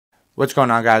What's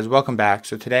going on, guys? Welcome back.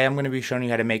 So today I'm going to be showing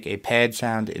you how to make a pad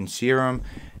sound in Serum.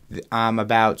 I'm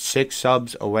about 6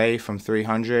 subs away from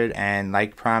 300, and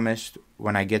like promised,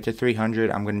 when I get to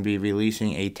 300 I'm going to be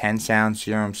releasing a 10 sound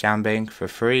Serum sound bank for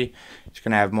free. It's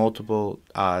going to have multiple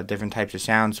different types of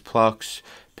sounds, plucks,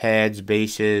 pads,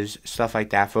 basses, stuff like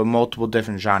that for multiple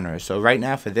different genres. So right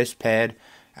now for this pad,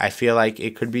 I feel like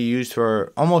it could be used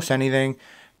for almost anything,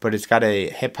 but it's got a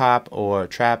hip hop or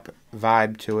trap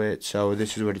vibe to it. So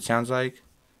this is what it sounds like.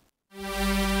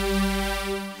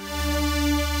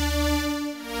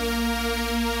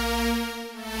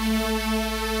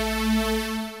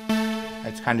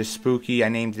 It's kind of spooky. I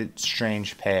named it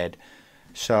Strange Pad.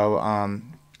 So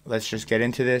let's just get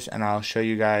into this and I'll show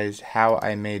you guys how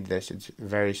I made this. It's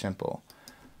very simple.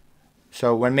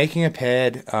 So when making a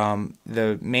pad,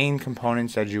 the main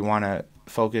components that you want to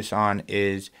focus on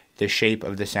is the shape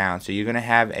of the sound. So you're going to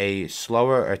have a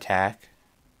slower attack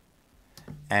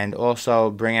and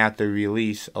also bring out the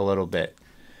release a little bit.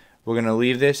 We're going to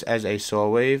leave this as a saw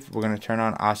wave. We're going to turn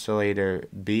on oscillator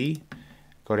B,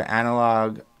 go to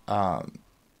analog. For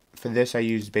this I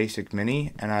used basic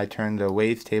mini, and I turned the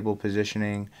wavetable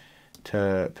positioning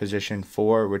to position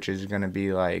 4, which is going to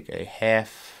be like a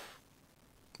half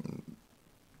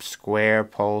square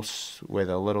pulse with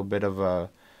a little bit of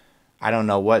a, I don't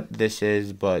know what this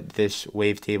is, but this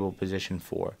wavetable position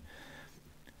 4.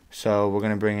 So we're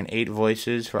going to bring in 8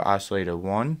 voices for oscillator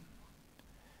 1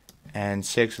 and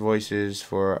 6 voices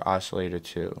for oscillator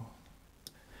 2.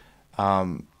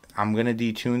 I'm going to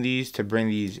detune these to bring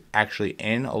these actually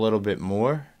in a little bit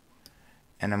more,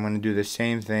 and I'm going to do the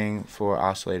same thing for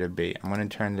oscillator B. I'm going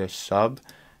to turn this sub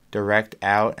direct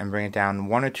out and bring it down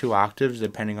 1 or 2 octaves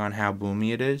depending on how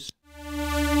boomy it is.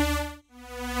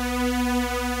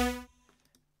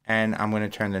 And I'm going to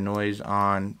turn the noise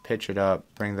on, pitch it up,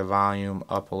 bring the volume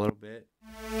up a little bit.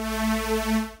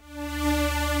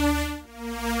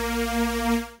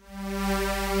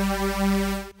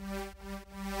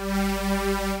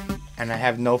 And I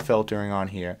have no filtering on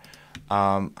here.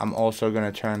 I'm also going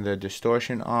to turn the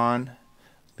distortion on,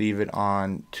 leave it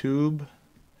on tube,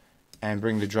 and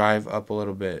bring the drive up a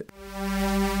little bit.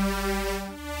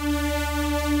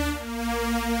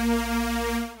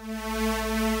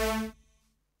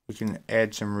 We can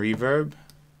add some reverb.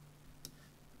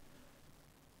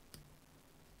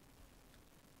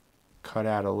 Cut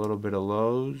out a little bit of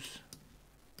lows.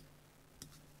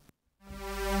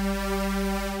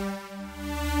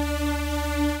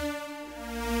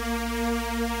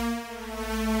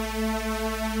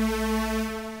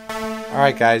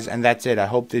 Alright guys, and that's it. I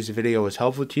hope this video was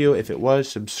helpful to you. If it was,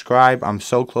 subscribe. I'm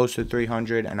so close to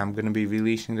 300, and I'm going to be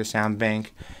releasing the sound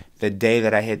bank the day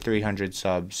that I hit 300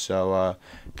 subs. So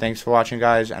thanks for watching,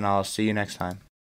 guys, and I'll see you next time.